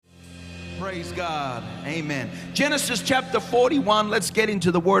Praise God. Amen. Genesis chapter 41. Let's get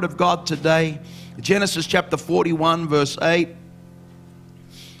into the Word of God today. Genesis chapter 41, verse 8.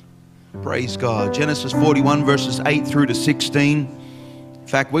 Praise God. Genesis 41, verses 8 through to 16. In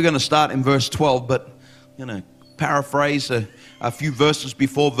fact, we're going to start in verse 12, but I'm going to paraphrase a few verses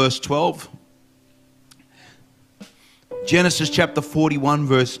before verse 12. Genesis chapter 41,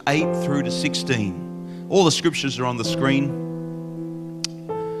 verse 8 through to 16. All the scriptures are on the screen.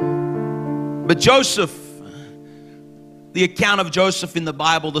 But Joseph, the account of Joseph in the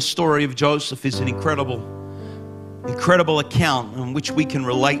Bible, the story of Joseph is an incredible account in which we can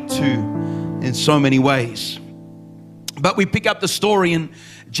relate to in so many ways. But we pick up the story in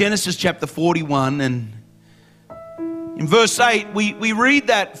Genesis chapter 41, and in verse 8, we read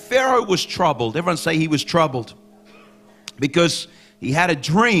that Pharaoh was troubled. Everyone say he was troubled because he had a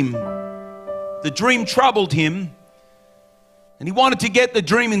dream. The dream troubled him, and he wanted to get the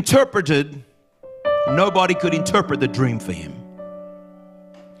dream interpreted. Nobody could interpret the dream for him.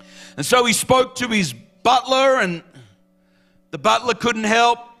 And so he spoke to his butler, and the butler couldn't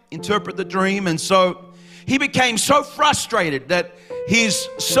help interpret the dream. And so he became so frustrated that his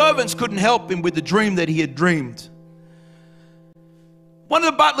servants couldn't help him with the dream that he had dreamed. One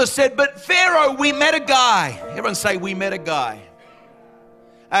of the butlers said, "But Pharaoh, we met a guy." Everyone say, "We met a guy."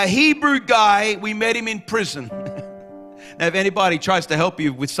 A Hebrew guy, we met him in prison. Now, if anybody tries to help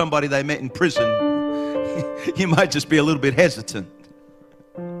you with somebody they met in prison, you might just be a little bit hesitant.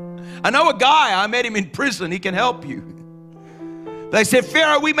 I know a guy, I met him in prison, he can help you. They said,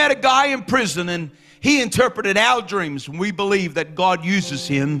 "Pharaoh, we met a guy in prison and he interpreted our dreams. And we believe that God uses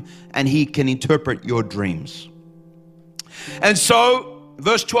him and he can interpret your dreams." And so,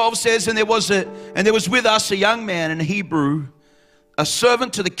 verse 12 says, and there was with us a young man in Hebrew, a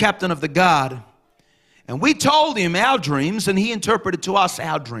servant to the captain of the guard. And we told him our dreams, and he interpreted to us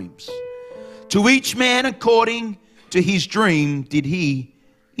our dreams. To each man according to his dream did he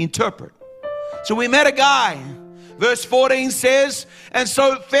interpret. So we met a guy. Verse 14 says, and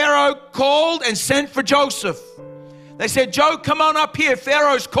so Pharaoh called and sent for Joseph. They said, "Joe, come on up here.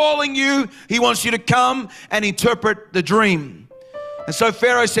 Pharaoh's calling you. He wants you to come and interpret the dream." And so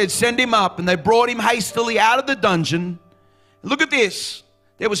Pharaoh said, "Send him up." And they brought him hastily out of the dungeon. Look at this.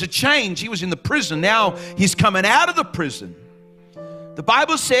 There was a change. He was in the prison. Now he's coming out of the prison. The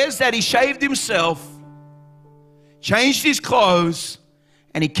Bible says that he shaved himself, changed his clothes,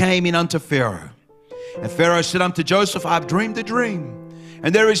 and he came in unto Pharaoh. And Pharaoh said unto Joseph, "I've dreamed a dream,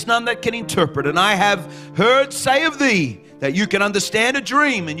 and there is none that can interpret. And I have heard say of thee that you can understand a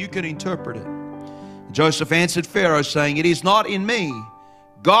dream and you can interpret it." And Joseph answered Pharaoh, saying, "It is not in me.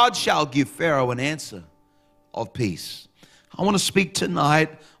 God shall give Pharaoh an answer of peace." I want to speak tonight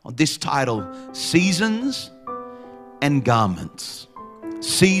on this title, Seasons and Garments.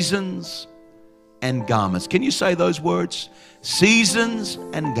 Seasons and garments. Can you say those words? Seasons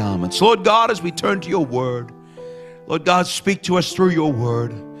and garments. Lord God, as we turn to your word, Lord God, speak to us through your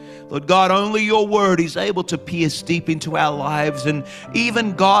word. Lord God, only your word is able to pierce deep into our lives, and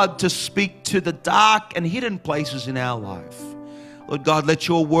even, God, to speak to the dark and hidden places in our life. Lord God, let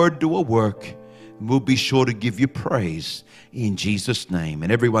your word do a work, and we'll be sure to give you praise in Jesus' name.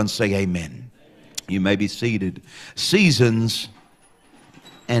 And everyone say amen. You may be seated. Seasons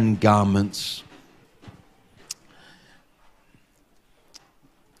and garments.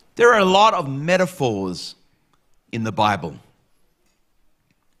 There are a lot of metaphors in the Bible.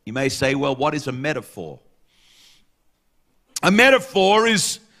 You may say, well, what is a metaphor? A metaphor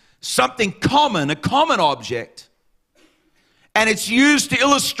is something common, a common object, and it's used to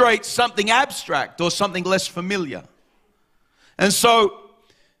illustrate something abstract or something less familiar. And so,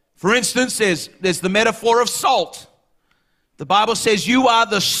 for instance, there's the metaphor of salt. The Bible says you are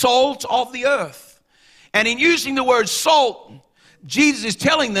the salt of the earth. And in using the word salt, Jesus is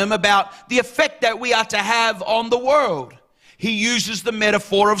telling them about the effect that we are to have on the world. He uses the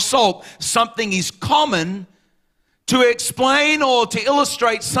metaphor of salt. Something is common to explain or to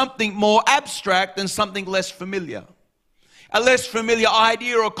illustrate something more abstract than something less familiar. A less familiar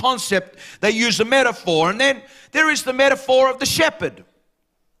idea or concept, they use a metaphor. And then there is the metaphor of the shepherd.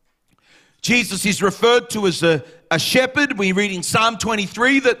 Jesus is referred to as a shepherd. We read in Psalm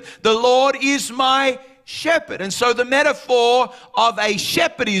 23 that the Lord is my shepherd. And so the metaphor of a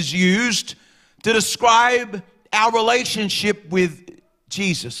shepherd is used to describe our relationship with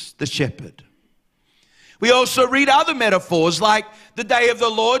Jesus, the shepherd. We also read other metaphors like the day of the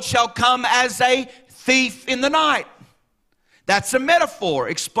Lord shall come as a thief in the night. That's a metaphor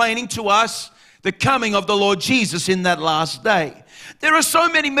explaining to us the coming of the Lord Jesus in that last day. There are so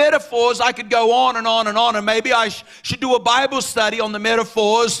many metaphors. I could go on and on and on, and maybe I should do a Bible study on the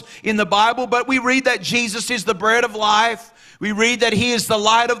metaphors in the Bible, but we read that Jesus is the bread of life. We read that he is the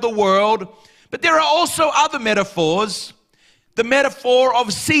light of the world. But there are also other metaphors, the metaphor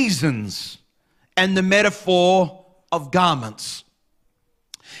of seasons and the metaphor of garments.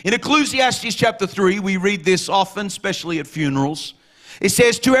 In Ecclesiastes chapter 3, we read this often, especially at funerals. It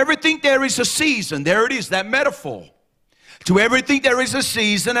says, to everything there is a season. There it is, that metaphor. To everything there is a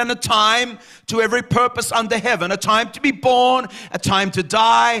season and a time to every purpose under heaven. A time to be born, a time to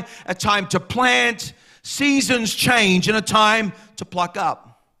die, a time to plant. Seasons change and a time to pluck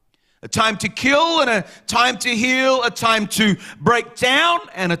up. A time to kill and a time to heal. A time to break down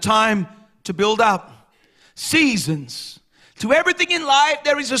and a time to build up. Seasons. To everything in life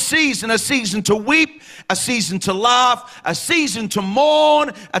there is a season to weep, a season to laugh, a season to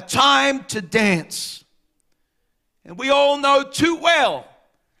mourn, a time to dance. And we all know too well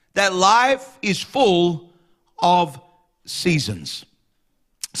that life is full of seasons.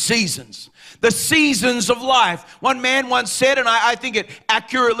 Seasons. The seasons of life. One man once said, and I think it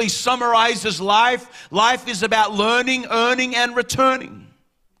accurately summarizes life, life is about learning, earning, and returning.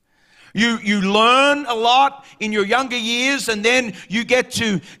 You learn a lot in your younger years, and then you get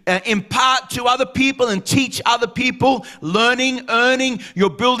to impart to other people and teach other people. Learning, earning, you're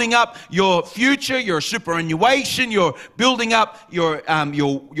building up your future, your superannuation, you're building up your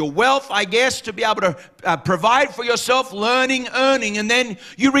wealth, I guess, to be able to provide for yourself. Learning, earning, and then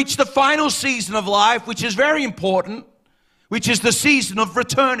you reach the final season of life, which is very important, which is the season of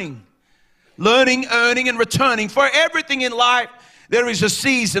returning. Learning, earning, and returning. For everything in life, there is a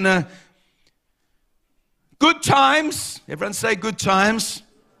season. Good times, everyone say good times,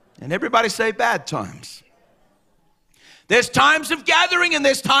 and everybody say bad times. There's times of gathering and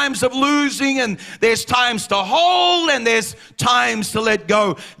there's times of losing, and there's times to hold and there's times to let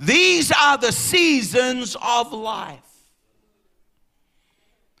go. These are the seasons of life.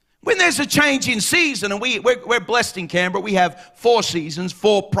 When there's a change in season, and we're blessed in Canberra, we have 4 seasons,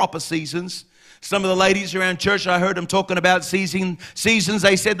 4 proper seasons. Some of the ladies around church, I heard them talking about seasons.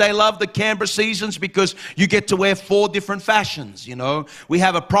 They said they love the Canberra seasons because you get to wear 4 different fashions, you know. We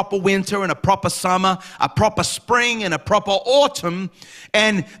have a proper winter and a proper summer, a proper spring and a proper autumn,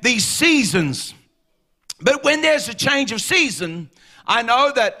 and these seasons. But when there's a change of season, I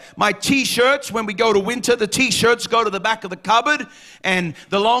know that my t-shirts, when we go to winter, the t-shirts go to the back of the cupboard and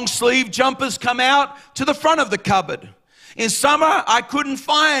the long sleeve jumpers come out to the front of the cupboard. In summer, I couldn't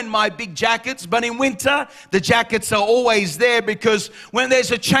find my big jackets, but in winter, the jackets are always there because when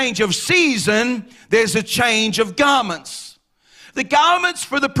there's a change of season, there's a change of garments. The garments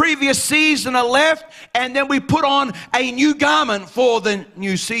for the previous season are left, and then we put on a new garment for the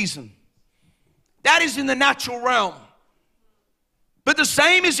new season. That is in the natural realm. But the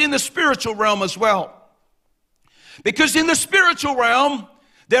same is in the spiritual realm as well. Because in the spiritual realm,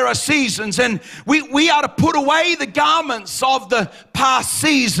 there are seasons, and we are to put away the garments of the past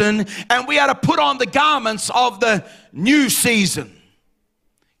season, and we are to put on the garments of the new season.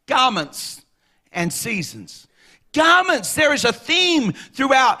 Garments and seasons. Garments, there is a theme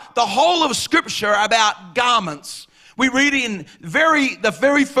throughout the whole of Scripture about garments. We read in the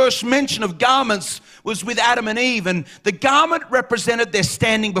very first mention of garments was with Adam and Eve, and the garment represented their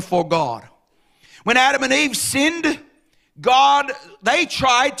standing before God. When Adam and Eve sinned, they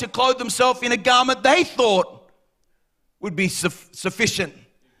tried to clothe themselves in a garment they thought would be sufficient.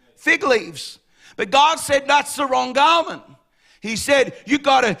 Fig leaves. But God said that's the wrong garment. He said,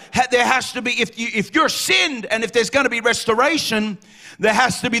 there has to be, if you're sinned and if there's going to be restoration, there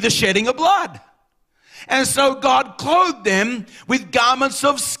has to be the shedding of blood. And so God clothed them with garments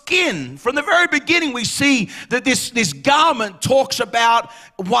of skin. From the very beginning, we see that this garment talks about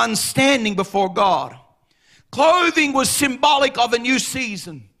one standing before God. Clothing was symbolic of a new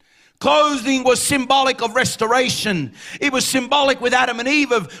season. Clothing was symbolic of restoration. It was symbolic with Adam and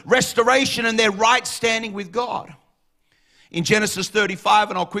Eve of restoration and their right standing with God. In Genesis 35,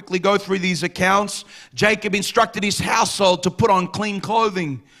 and I'll quickly go through these accounts, Jacob instructed his household to put on clean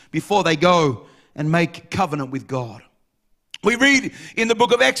clothing before they go and make covenant with God. We read in the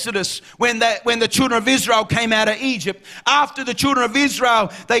book of Exodus when the children of Israel came out of Egypt. After the children of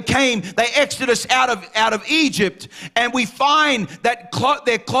Israel, they exodus out of Egypt, and we find that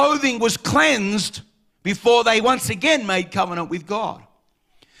their clothing was cleansed before they once again made covenant with God.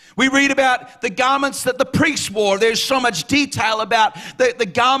 We read about the garments that the priests wore. There's so much detail about the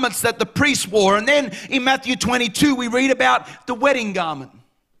garments that the priests wore. And then in Matthew 22, we read about the wedding garment.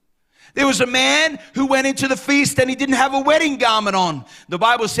 There was a man who went into the feast and he didn't have a wedding garment on. The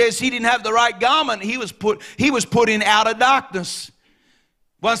Bible says he didn't have the right garment. He was put in outer darkness.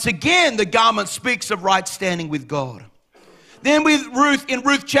 Once again, the garment speaks of right standing with God. Then with Ruth, in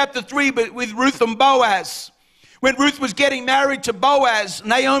Ruth chapter 3, but with Ruth and Boaz, when Ruth was getting married to Boaz,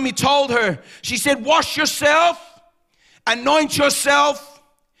 Naomi told her, she said, wash yourself, anoint yourself,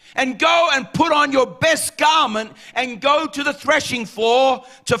 and go and put on your best garment and go to the threshing floor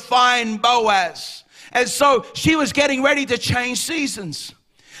to find Boaz. And so she was getting ready to change seasons.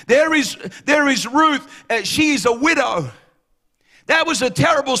 There is Ruth, she is a widow. That was a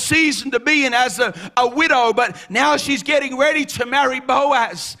terrible season to be in as a widow, but now she's getting ready to marry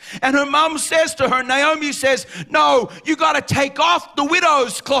Boaz. And her mom says to her, Naomi says, no, you got to take off the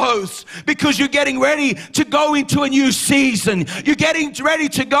widow's clothes because you're getting ready to go into a new season. You're getting ready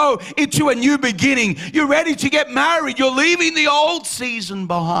to go into a new beginning. You're ready to get married. You're leaving the old season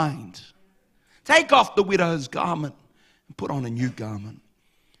behind. Take off the widow's garment and put on a new garment.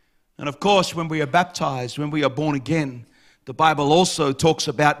 And of course, when we are baptized, when we are born again, the Bible also talks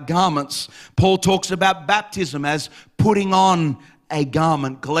about garments. Paul talks about baptism as putting on a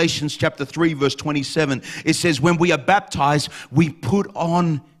garment. Galatians chapter 3, verse 27, it says, when we are baptized, we put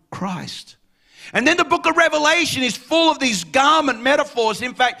on Christ. And then the book of Revelation is full of these garment metaphors.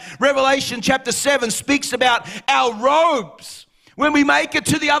 In fact, Revelation chapter 7 speaks about our robes. When we make it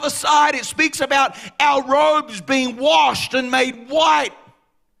to the other side, it speaks about our robes being washed and made white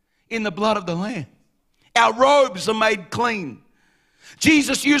in the blood of the Lamb. Our robes are made clean.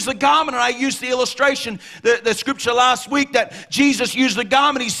 Jesus used the garment, and I used the illustration, the scripture last week, that Jesus used the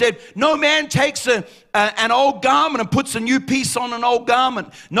garment. He said, no man takes an old garment and puts a new piece on an old garment.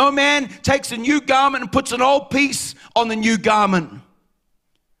 No man takes a new garment and puts an old piece on the new garment.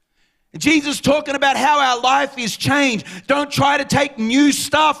 Jesus talking about how our life is changed. Don't try to take new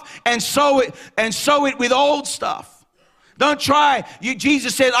stuff and sew it with old stuff. Don't try.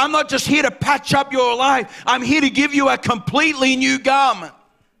 Jesus said, I'm not just here to patch up your life. I'm here to give you a completely new garment.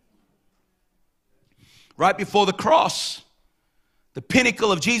 Right before the cross, the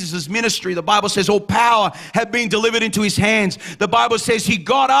pinnacle of Jesus' ministry, the Bible says all power had been delivered into his hands. The Bible says he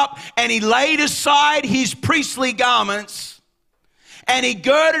got up and he laid aside his priestly garments and he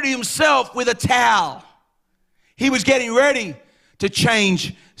girded himself with a towel. He was getting ready to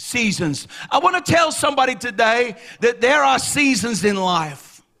change seasons. I want to tell somebody today that there are seasons in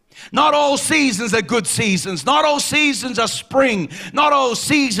life. Not all seasons are good seasons. Not all seasons are spring. Not all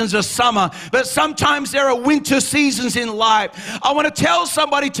seasons are summer. But sometimes there are winter seasons in life. I want to tell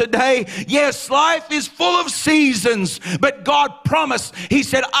somebody today, yes, life is full of seasons, but God promised. He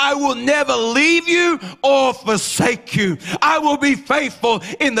said, I will never leave you or forsake you. I will be faithful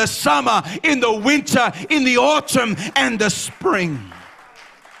in the summer, in the winter, in the autumn, and the spring.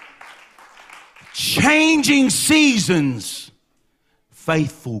 Changing seasons,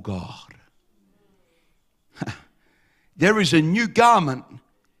 faithful God. There is a new garment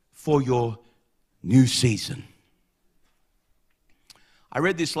for your new season. I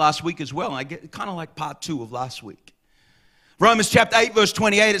read this last week as well, and I get kind of like part 2 of last week. Romans chapter 8, verse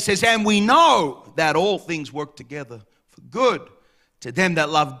 28, it says, and we know that all things work together for good to them that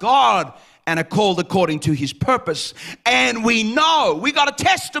love God and are called according to his purpose. And we know, we got a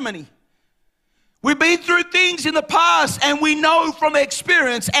testimony. We've been through things in the past, and we know from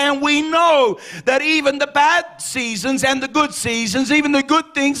experience, and we know that even the bad seasons and the good seasons, even the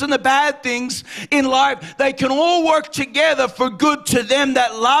good things and the bad things in life, they can all work together for good to them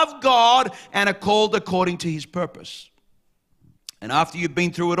that love God and are called according to his purpose. And after you've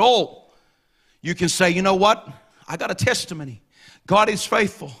been through it all, you can say, you know what? I got a testimony. God is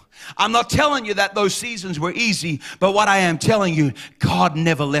faithful. I'm not telling you that those seasons were easy, but what I am telling you, God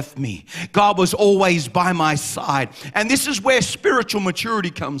never left me. God was always by my side. And this is where spiritual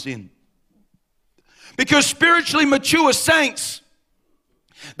maturity comes in. Because spiritually mature saints,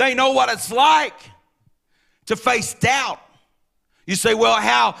 they know what it's like to face doubt. You say, well,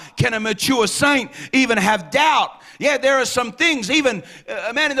 how can a mature saint even have doubt? Yeah, there are some things. Even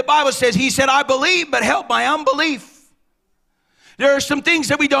a man in the Bible says, he said, I believe, but help my unbelief. There are some things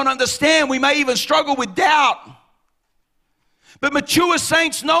that we don't understand. We may even struggle with doubt. But mature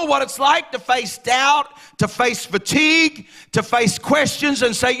saints know what it's like to face doubt, to face fatigue, to face questions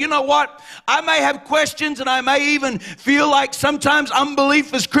and say, you know what? I may have questions and I may even feel like sometimes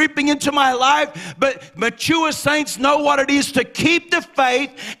unbelief is creeping into my life. But mature saints know what it is to keep the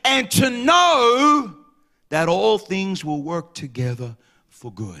faith and to know that all things will work together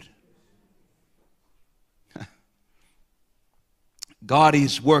for good. God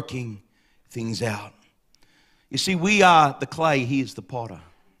is working things out. You see, we are the clay, he is the potter.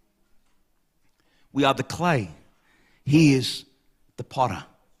 We are the clay, he is the potter.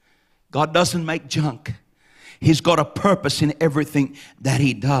 God doesn't make junk. He's got a purpose in everything that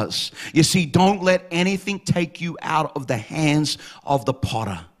he does. You see, don't let anything take you out of the hands of the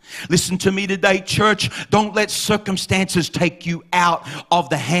potter. Listen to me today, church. Don't let circumstances take you out of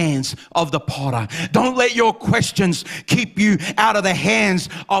the hands of the potter. Don't let your questions keep you out of the hands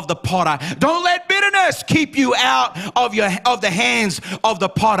of the potter. Don't let bitterness keep you out of the hands of the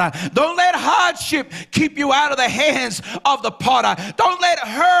potter. Don't let hardship keep you out of the hands of the potter. Don't let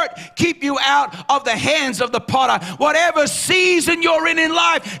hurt keep you out of the hands of the potter. Whatever season you're in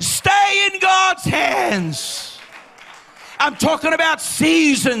life, stay in God's hands. I'm talking about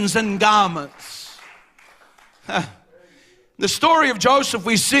seasons and garments. The story of Joseph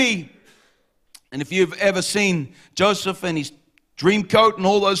we see, and if you've ever seen Joseph and his dream coat and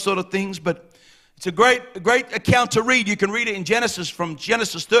all those sort of things, but it's a great account to read. You can read it in Genesis, from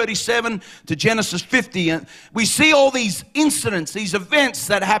Genesis 37 to Genesis 50. And we see all these incidents, these events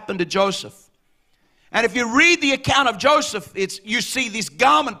that happened to Joseph. And if you read the account of Joseph, you see this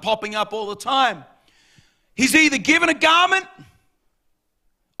garment popping up all the time. He's either given a garment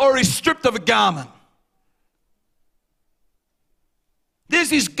or he's stripped of a garment. There's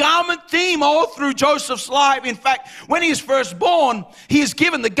this garment theme all through Joseph's life. In fact, when he is first born, he is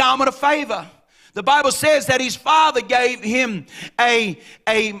given the garment of favor. The Bible says that his father gave him a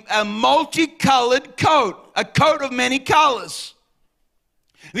multicolored coat, a coat of many colors.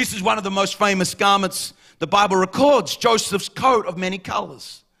 This is one of the most famous garments the Bible records, Joseph's coat of many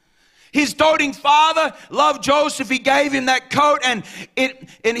colors. His doting father loved Joseph. He gave him that coat, and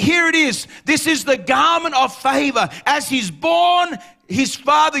here it is. This is the garment of favor. As he's born, his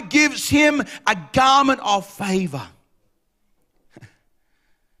father gives him a garment of favor.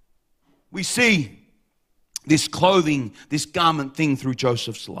 We see this clothing, this garment thing through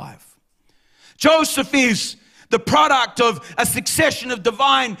Joseph's life. Joseph is the product of a succession of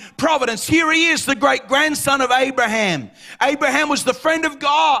divine providence. Here he is, the great-grandson of Abraham. Abraham was the friend of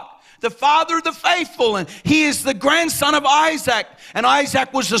God, the father of the faithful, and he is the grandson of Isaac, and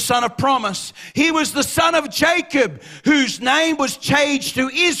Isaac was the son of promise. He was the son of Jacob, whose name was changed to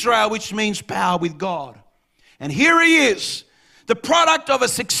Israel, which means power with God. And here he is, the product of a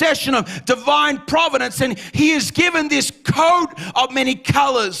succession of divine providence, and he is given this coat of many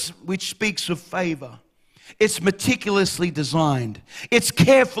colors, which speaks of favor. It's meticulously designed. It's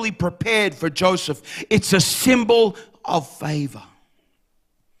carefully prepared for Joseph. It's a symbol of favor.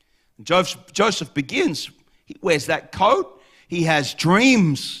 Joseph begins, he wears that coat, he has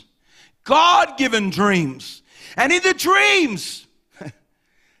dreams, God-given dreams. And in the dreams,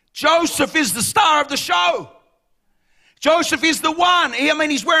 Joseph is the star of the show. Joseph is the one.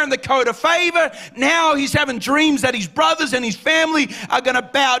 He's wearing the coat of favor. Now he's having dreams that his brothers and his family are going to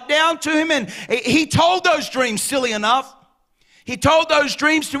bow down to him. And he told those dreams, silly enough. He told those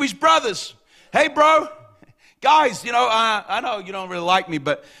dreams to his brothers. Hey, bro, guys, I know you don't really like me,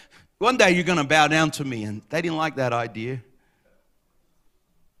 but one day you're going to bow down to me. And they didn't like that idea.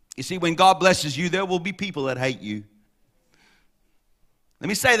 You see, when God blesses you, there will be people that hate you. Let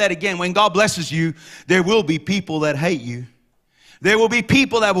me say that again. When God blesses you, there will be people that hate you. There will be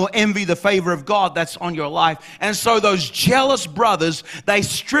people that will envy the favor of God that's on your life. And so those jealous brothers, they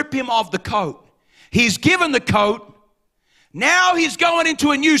strip him of the coat. He's given the coat. Now he's going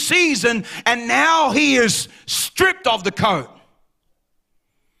into a new season, and now he is stripped of the coat.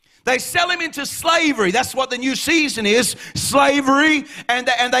 They sell him into slavery. That's what the new season is, slavery. And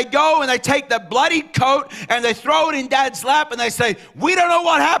they go and they take that bloody coat and they throw it in Dad's lap and they say, we don't know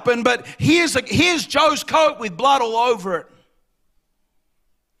what happened, but here's Joe's coat with blood all over it.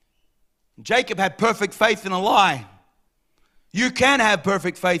 Jacob had perfect faith in a lie. You can have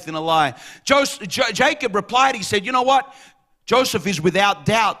perfect faith in a lie. Jacob replied, he said, you know what? Joseph is without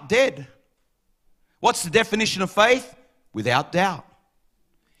doubt dead. What's the definition of faith? Without doubt.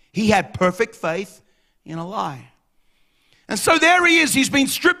 He had perfect faith in a lie. And so there he is. He's been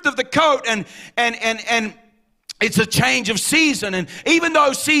stripped of the coat, and it's a change of season. And even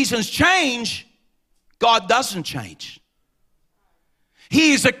though seasons change, God doesn't change.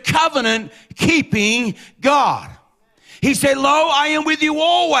 He is a covenant-keeping God. He said, lo, I am with you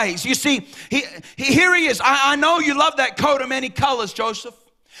always. You see, here he is. I know you love that coat of many colors, Joseph.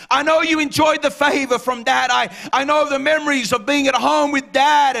 I know you enjoyed the favor from Dad. I know the memories of being at home with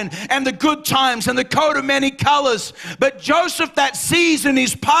Dad and the good times and the coat of many colors. But Joseph, that season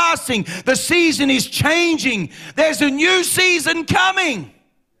is passing. The season is changing. There's a new season coming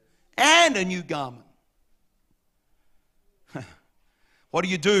and a new garment. What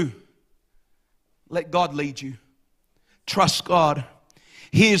do? Let God lead you. Trust God.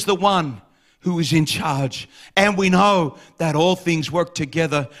 He is the one who is in charge. And we know that all things work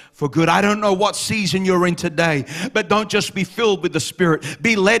together for good. I don't know what season you're in today, but don't just be filled with the Spirit.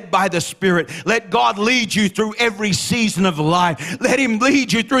 Be led by the Spirit. Let God lead you through every season of life. Let Him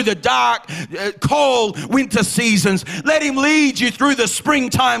lead you through the dark, cold winter seasons. Let Him lead you through the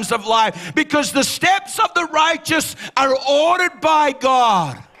spring times of life, because the steps of the righteous are ordered by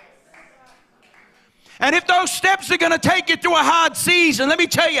God. And if those steps are going to take you through a hard season, let me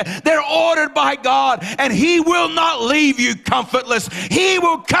tell you, they're ordered by God. And He will not leave you comfortless. He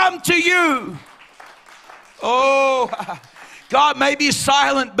will come to you. Oh, God may be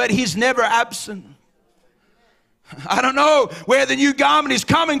silent, but He's never absent. I don't know where the new garment is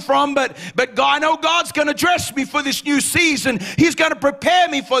coming from, but God, I know God's going to dress me for this new season. He's going to prepare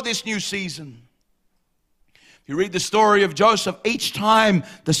me for this new season. You read the story of Joseph, each time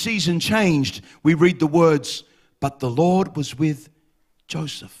the season changed, we read the words, but the Lord was with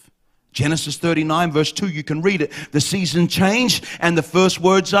Joseph. Genesis 39 verse 2, you can read it. The season changed and the first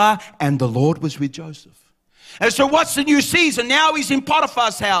words are, and the Lord was with Joseph. And so what's the new season? Now he's in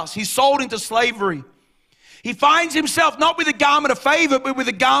Potiphar's house. He's sold into slavery. He finds himself not with a garment of favor, but with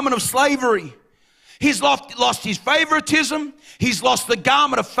a garment of slavery. He's lost his favoritism. He's lost the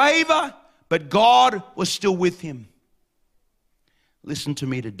garment of favor. But God was still with him. Listen to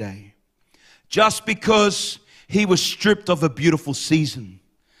me today. Just because he was stripped of a beautiful season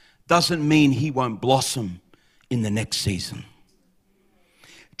doesn't mean he won't blossom in the next season.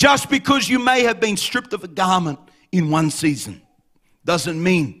 Just because you may have been stripped of a garment in one season doesn't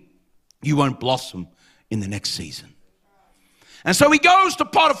mean you won't blossom in the next season. And so he goes to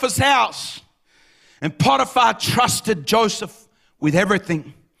Potiphar's house, and Potiphar trusted Joseph with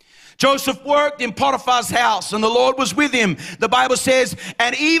everything. Joseph worked in Potiphar's house and the Lord was with him. The Bible says,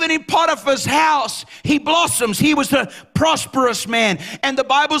 and even in Potiphar's house, he blossoms. He was a prosperous man. And the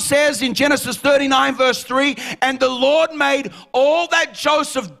Bible says in Genesis 39 verse 3, and the Lord made all that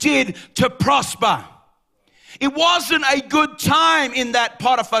Joseph did to prosper. It wasn't a good time in that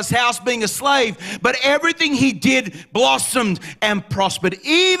Potiphar's house being a slave, but everything he did blossomed and prospered.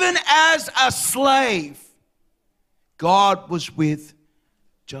 Even as a slave, God was with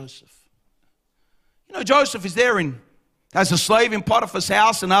Joseph. You know, Joseph is there as a slave in Potiphar's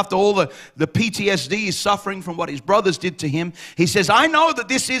house, and after all the PTSD he's suffering from what his brothers did to him, he says, I know that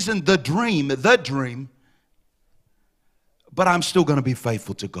this isn't the dream, but I'm still going to be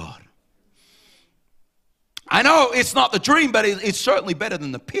faithful to God. I know it's not the dream, but it's certainly better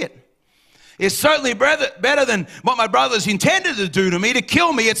than the pit. It's certainly better than what my brothers intended to do to me, to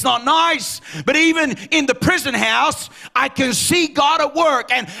kill me. It's not nice. But even in the prison house, I can see God at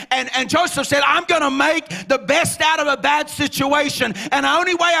work. And Joseph said, I'm going to make the best out of a bad situation. And the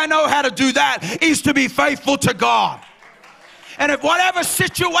only way I know how to do that is to be faithful to God. And if whatever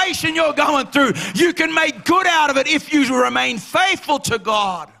situation you're going through, you can make good out of it if you remain faithful to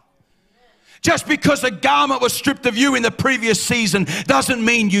God. Just because a garment was stripped of you in the previous season doesn't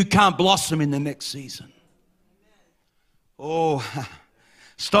mean you can't blossom in the next season. Oh,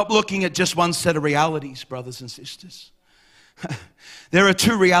 stop looking at just one set of realities, brothers and sisters. There are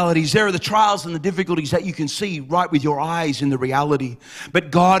two realities. There are the trials and the difficulties that you can see right with your eyes in the reality. But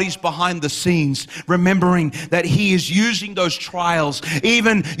God is behind the scenes, remembering that He is using those trials,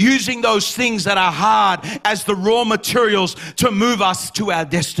 even using those things that are hard as the raw materials to move us to our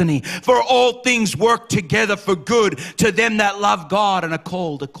destiny. For all things work together for good to them that love God and are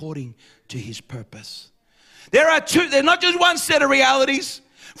called according to His purpose. There are two, they're not just one set of realities.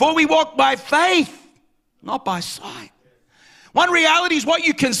 For we walk by faith, not by sight. One reality is what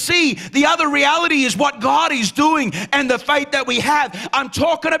you can see. The other reality is what God is doing and the faith that we have. I'm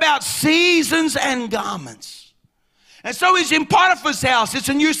talking about seasons and garments. And so he's in Potiphar's house. It's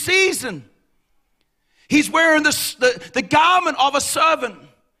a new season. He's wearing the garment of a servant.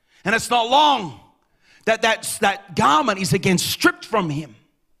 And it's not long that garment is again stripped from him.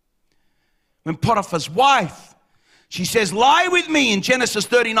 When Potiphar's wife, she says, lie with me in Genesis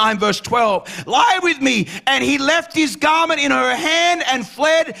 39 verse 12. Lie with me. And he left his garment in her hand and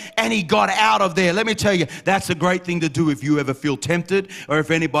fled, and he got out of there. Let me tell you, that's a great thing to do if you ever feel tempted, or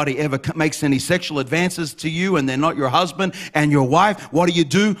if anybody ever makes any sexual advances to you and they're not your husband and your wife. What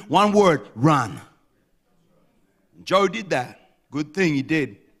do? One word, run. Joe did that. Good thing he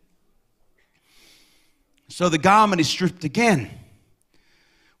did. So the garment is stripped again.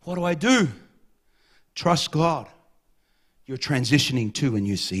 What do I do? Trust God. You're transitioning to a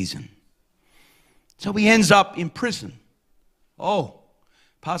new season. So he ends up in prison. Oh,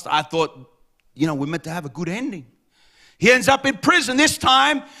 Pastor, I thought, we're meant to have a good ending. He ends up in prison. This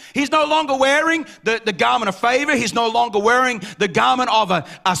time, he's no longer wearing the garment of favor. He's no longer wearing the garment of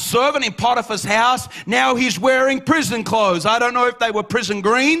a servant in Potiphar's house. Now he's wearing prison clothes. I don't know if they were prison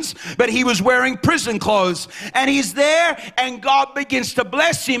greens, but he was wearing prison clothes. And he's there, and God begins to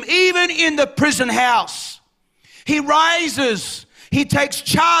bless him, even in the prison house. He rises. He takes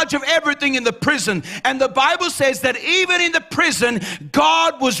charge of everything in the prison. And the Bible says that even in the prison,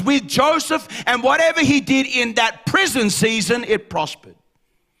 God was with Joseph, and whatever he did in that prison season, it prospered.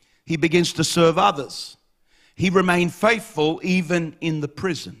 He begins to serve others. He remained faithful even in the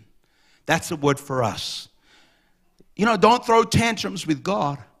prison. That's a word for us. You know, don't throw tantrums with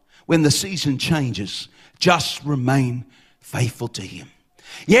God when the season changes. Just remain faithful to him.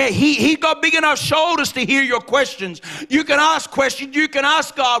 Yeah, he got big enough shoulders to hear your questions. You can ask questions. You can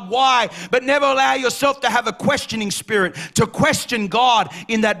ask God why, but never allow yourself to have a questioning spirit, to question God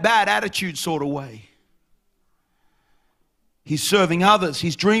in that bad attitude sort of way. He's serving others.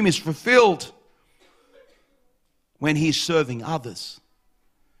 His dream is fulfilled when he's serving others.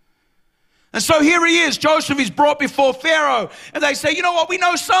 And so here he is. Joseph is brought before Pharaoh. And they say, you know what? We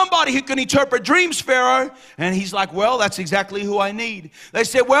know somebody who can interpret dreams, Pharaoh. And he's like, well, that's exactly who I need. They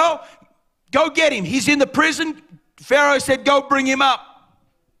said, well, go get him. He's in the prison. Pharaoh said, go bring him up.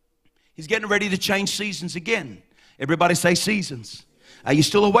 He's getting ready to change seasons again. Everybody say seasons. Are you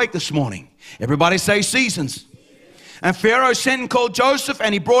still awake this morning? Everybody say seasons. And Pharaoh sent and called Joseph,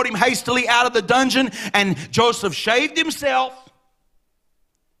 and he brought him hastily out of the dungeon. And Joseph shaved himself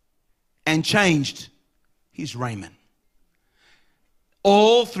and changed his raiment.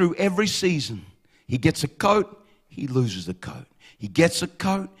 All through every season, he gets a coat, he loses a coat. He gets a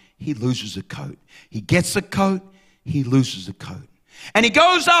coat, he loses a coat. He gets a coat, he loses a coat. And he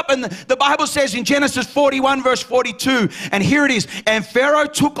goes up, and the Bible says in Genesis 41 verse 42, and here it is, and Pharaoh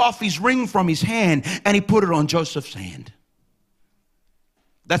took off his ring from his hand and he put it on Joseph's hand.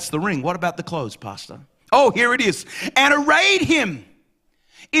 That's the ring. What about the clothes, Pastor? Oh, here it is. And arrayed him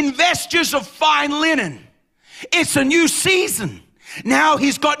in vestures of fine linen. It's a new season. Now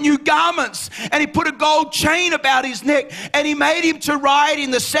he's got new garments, and he put a gold chain about his neck, and he made him to ride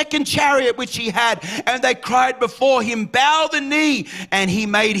in the second chariot which he had. And they cried before him, bow the knee, and he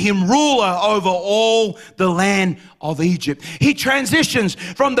made him ruler over all the land of Egypt. He transitions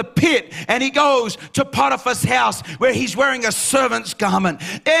from the pit and he goes to Potiphar's house where he's wearing a servant's garment.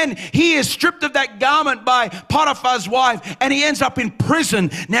 Then he is stripped of that garment by Potiphar's wife and he ends up in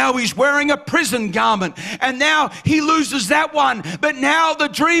prison. Now he's wearing a prison garment, and now he loses that one, but now the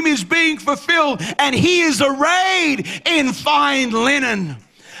dream is being fulfilled and he is arrayed in fine linen.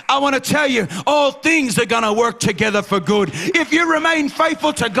 I want to tell you, all things are going to work together for good. If you remain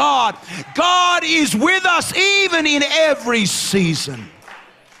faithful to God, God is with us even in every season.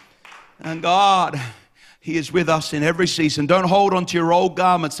 And God, He is with us in every season. Don't hold on to your old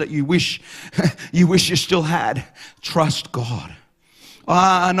garments that you wish you still had. Trust God.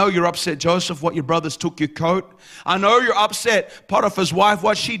 I know you're upset, Joseph, what your brothers took your coat. I know you're upset, Potiphar's wife,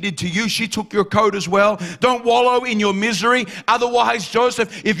 what she did to you. She took your coat as well. Don't wallow in your misery. Otherwise,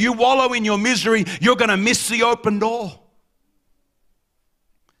 Joseph, if you wallow in your misery, you're going to miss the open door.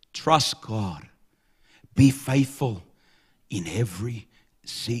 Trust God. Be faithful in every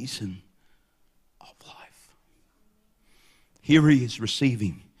season of life. Here he is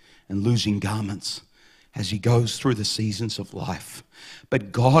receiving and losing garments as he goes through the seasons of life.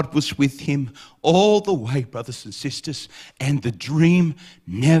 But God was with him all the way, brothers and sisters, and the dream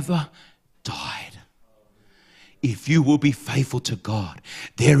never died. If you will be faithful to God,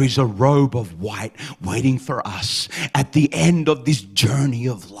 there is a robe of white waiting for us at the end of this journey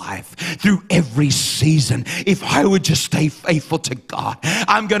of life through every season. If I would just stay faithful to God,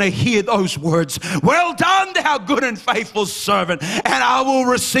 I'm going to hear those words, well done, thou good and faithful servant, and I will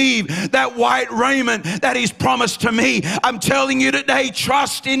receive that white raiment that He's promised to me. I'm telling you today,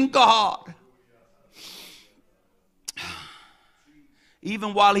 trust in God.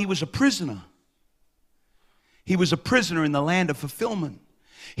 Even while he was a prisoner, he was a prisoner in the land of fulfillment.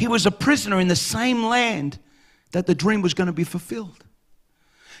 He was a prisoner in the same land that the dream was going to be fulfilled.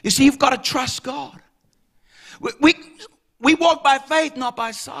 You see, you've got to trust God. We walk by faith, not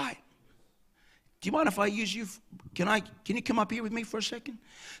by sight. Do you mind if I use you? Can you come up here with me for a second?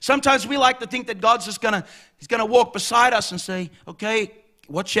 Sometimes we like to think that God's just He's gonna walk beside us and say, okay,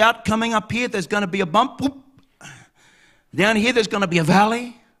 watch out, coming up here, there's going to be a bump. Whoop. Down here, there's going to be a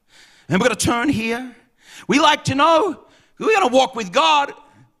valley. And we're going to turn here. We like to know, we're going to walk with God.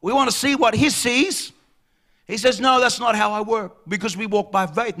 We want to see what He sees. He says, no, that's not how I work, because we walk by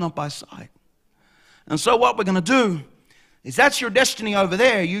faith, not by sight. And so what we're going to do is, that's your destiny over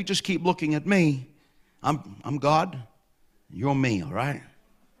there. You just keep looking at me. I'm God. You're me, all right?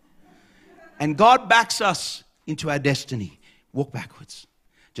 And God backs us into our destiny. Walk backwards.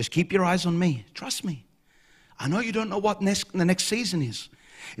 Just keep your eyes on me. Trust me. I know you don't know what the next season is.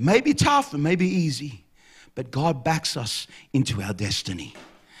 It may be tough, it may be easy, but God backs us into our destiny.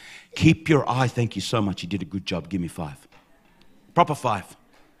 Keep your eye. Thank you so much. You did a good job. Give me 5. Proper 5.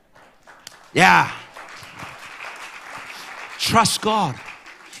 Yeah. Trust God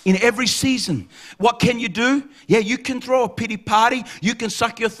in every season. What can you do? Yeah, you can throw a pity party. You can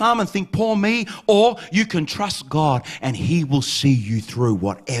suck your thumb and think, poor me. Or you can trust God and He will see you through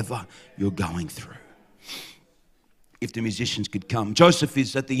whatever you're going through. If the musicians could come. Joseph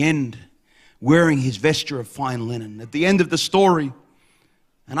is at the end wearing his vesture of fine linen. At the end of the story.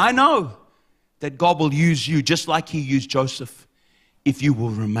 And I know that God will use you just like He used Joseph if you will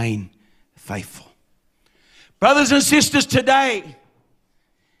remain faithful. Brothers and sisters, today,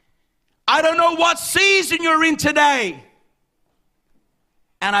 I don't know what season you're in today.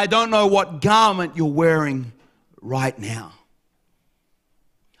 And I don't know what garment you're wearing right now.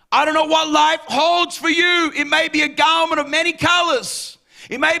 I don't know what life holds for you. It may be a garment of many colors.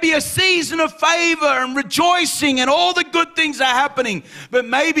 It may be a season of favor and rejoicing and all the good things are happening. But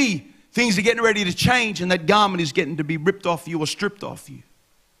maybe things are getting ready to change and that garment is getting to be ripped off you or stripped off you.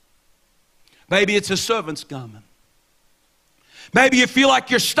 Maybe it's a servant's garment. Maybe you feel like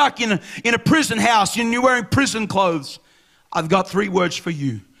you're stuck in a prison house and you're wearing prison clothes. I've got 3 words for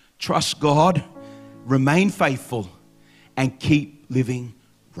you. Trust God, remain faithful, and keep living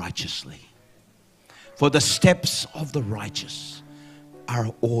righteously. For the steps of the righteous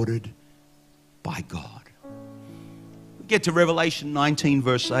are ordered by God. We get to Revelation 19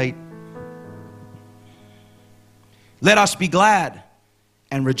 verse 8. Let us be glad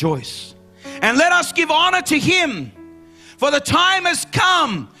and rejoice, and let us give honor to Him, for the time has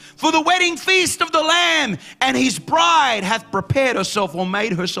come for the wedding feast of the Lamb, and His bride hath prepared herself or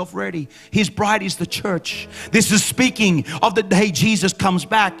made herself ready. His bride is the church. This is speaking of the day Jesus comes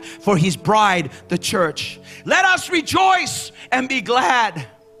back for His bride, the church. Let us rejoice and be glad.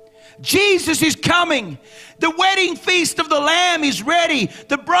 Jesus is coming. The wedding feast of the Lamb is ready.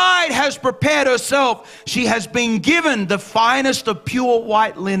 The bride has prepared herself. She has been given the finest of pure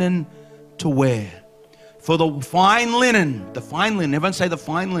white linen to wear. For the fine linen, everyone say the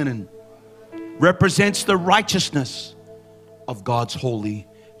fine linen, represents the righteousness of God's holy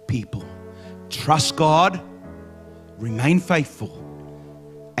people. Trust God, remain faithful,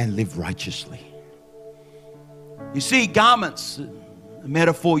 and live righteously. You see, garments, a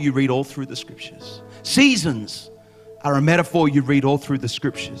metaphor you read all through the scriptures. Seasons are a metaphor you read all through the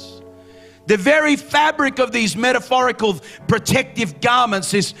scriptures. The very fabric of these metaphorical protective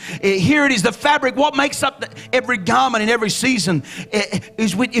garments is, here it is, the fabric. What makes up every garment in every season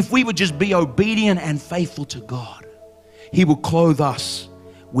is if we would just be obedient and faithful to God, He will clothe us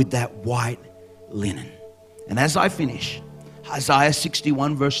with that white linen. And as I finish, Isaiah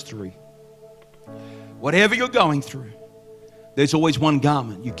 61 verse 3. Whatever you're going through, there's always one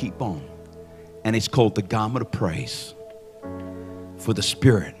garment you keep on, and it's called the garment of praise for the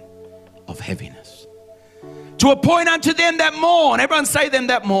spirit of heaviness. To appoint unto them that mourn, everyone say them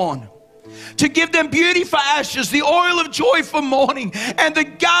that mourn. To give them beauty for ashes, the oil of joy for mourning, and the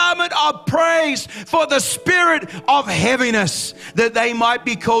garment of praise for the spirit of heaviness, that they might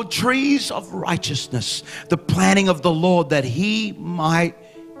be called trees of righteousness, the planting of the Lord, that He might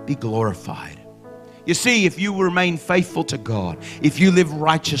be glorified. You see, if you remain faithful to God, if you live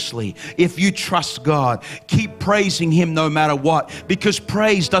righteously, if you trust God, keep praising Him no matter what, because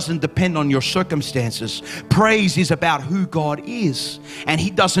praise doesn't depend on your circumstances. Praise is about who God is, and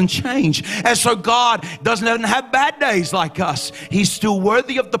He doesn't change. And so God doesn't have bad days like us. He's still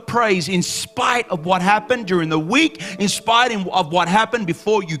worthy of the praise in spite of what happened during the week, in spite of what happened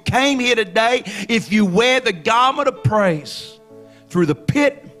before you came here today. If you wear the garment of praise through the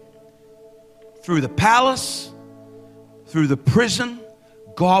pit, through the palace, through the prison,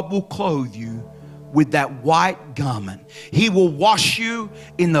 God will clothe you with that white garment. He will wash you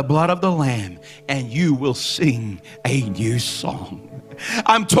in the blood of the Lamb, and you will sing a new song.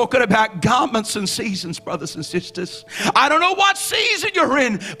 I'm talking about garments and seasons, brothers and sisters. I don't know what season you're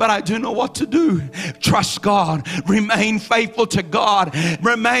in, but I do know what to do. Trust God. Remain faithful to God.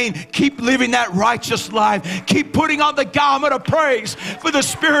 Keep living that righteous life. Keep putting on the garment of praise for the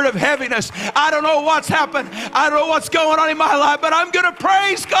spirit of heaviness. I don't know what's happened. I don't know what's going on in my life, but I'm going to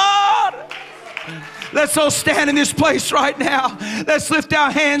praise God. Let's all stand in this place right now. Let's lift our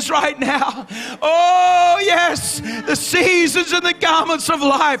hands right now. Oh, yes, the seasons and the garments of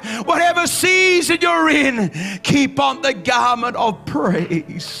life. Whatever season you're in, keep on the garment of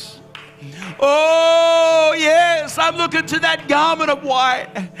praise. Oh, yes, I'm looking to that garment of white.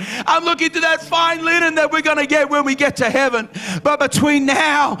 I'm looking to that fine linen that we're going to get when we get to heaven. But between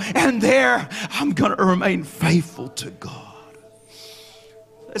now and there, I'm going to remain faithful to God.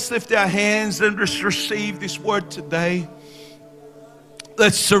 Let's lift our hands and just receive this word today.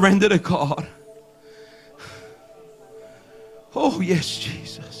 Let's surrender to God. Oh, yes,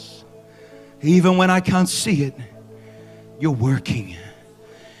 Jesus. Even when I can't see it, you're working.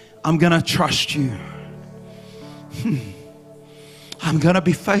 I'm going to trust you. I'm going to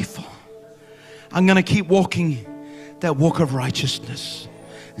be faithful. I'm going to keep walking that walk of righteousness.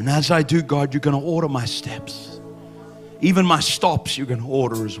 And as I do, God, you're going to order my steps. Even my stops, you're going to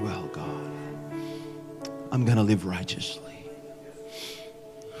order as well, God. I'm going to live righteously.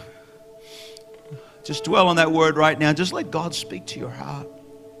 Just dwell on that word right now. Just let God speak to your heart.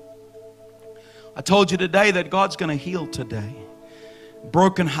 I told you today that God's going to heal today.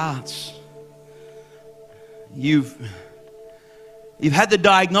 Broken hearts. You've had the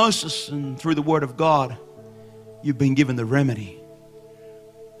diagnosis, and through the word of God, you've been given the remedy.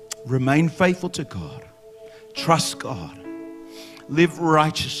 Remain faithful to God. Trust God. Live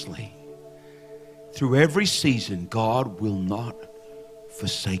righteously. Through every season, God will not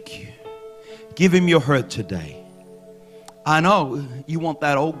forsake you. Give him your hurt today. I know you want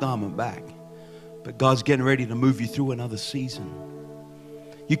that old garment back, but God's getting ready to move you through another season.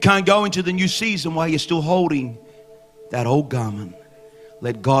 You can't go into the new season while you're still holding that old garment.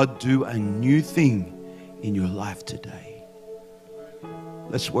 Let God do a new thing in your life today.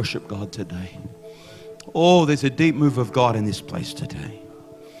 Let's worship God today. Oh, there's a deep move of God in this place today.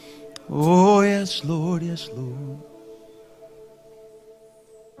 Oh, yes, Lord, yes, Lord.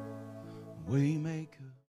 Waymaker.